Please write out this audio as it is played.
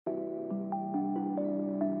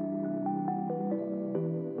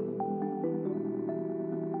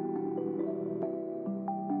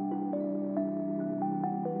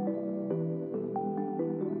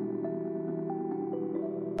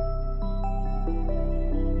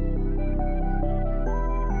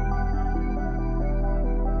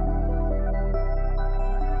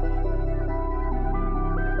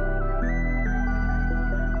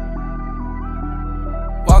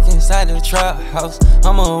the trap house.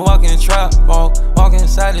 I'ma walk in trap walk. Walk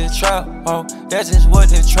inside the trap walk. That's just what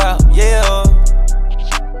the trap, yeah.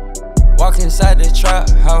 Walk inside the trap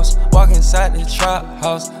house. Walk inside the trap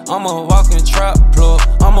house. I'ma walk in trap plug.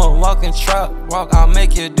 I'ma walk in trap walk. I'll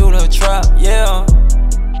make you do the trap, yeah.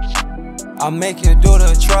 I'll make you do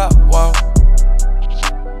the trap walk.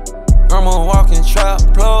 I'ma walk in trap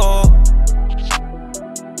plug.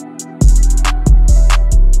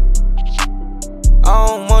 I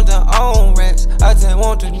don't want the old racks, I just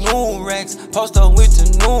want the new racks. Post up with the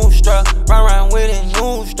new strap, run around with a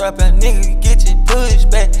new strap. A nigga get your push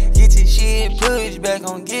back, get your shit pushed back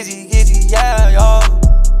on Gizzy, yeah, y'all.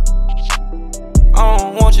 I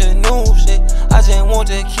don't want your new shit, I just want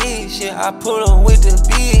the kid shit. I pull up with the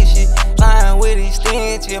big shit, lying with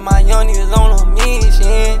extension. My young niggas on a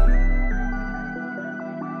mission.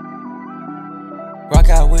 Rock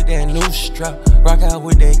out with that new strap, rock out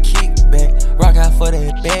with that kickback, rock out for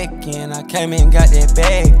that back end. I came in, got that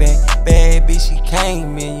bag back. Bad bitch, she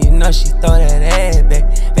came in, you know she throw that ass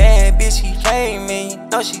back. Bad bitch, she came in, you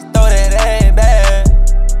know she throw that ass back.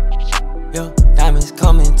 Yo, diamonds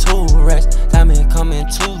coming 2 racks, diamonds coming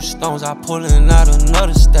 2 stones. I pullin' out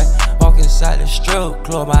another stack. Walk inside the strip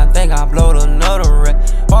club, I think I blowed another rack.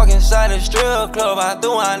 Walk inside the strip club, I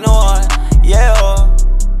know it, yeah.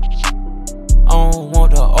 I don't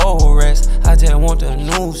want the old racks, I just want the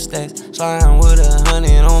new stacks. Sliding with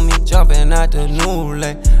 100 on me, jumping out the new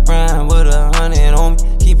lake. Riding with 100 on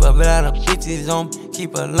me, keep a lot of bitches on me,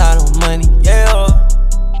 keep a lot of money, yeah.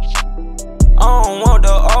 I don't want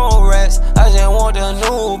the old racks, I just want the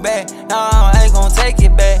new bag. Nah, I ain't gon' take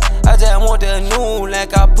it back, I just want the new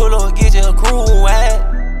like I pull up, get your crew at,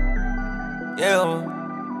 yeah.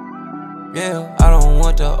 Yeah, I don't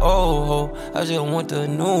want the old hoe, I just want the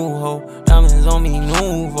new hoe. Diamonds on me,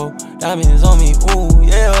 nouveau. Diamonds on me, ooh,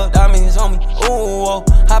 yeah. Diamonds on me, ooh, oh.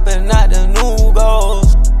 Hopping out the new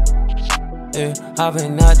ghost. Yeah,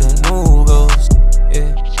 hopping out the new ghost.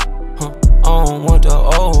 Yeah, I don't want the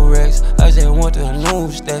old racks, I just want the new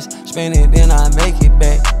stacks. Spend it, then I make it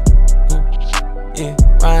back. Yeah,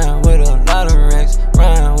 riding with a lot of racks,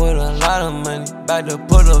 riding with a lot of money. About to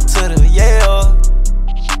pull up to the, yeah.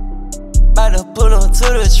 About to pull up to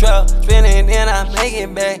the trap, spin it, then I make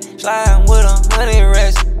it back. Sliding with 100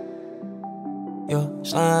 racks. Yo,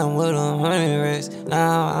 sliding with 100 racks.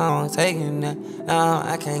 Now I don't take it that. Now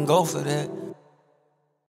I can't go for that.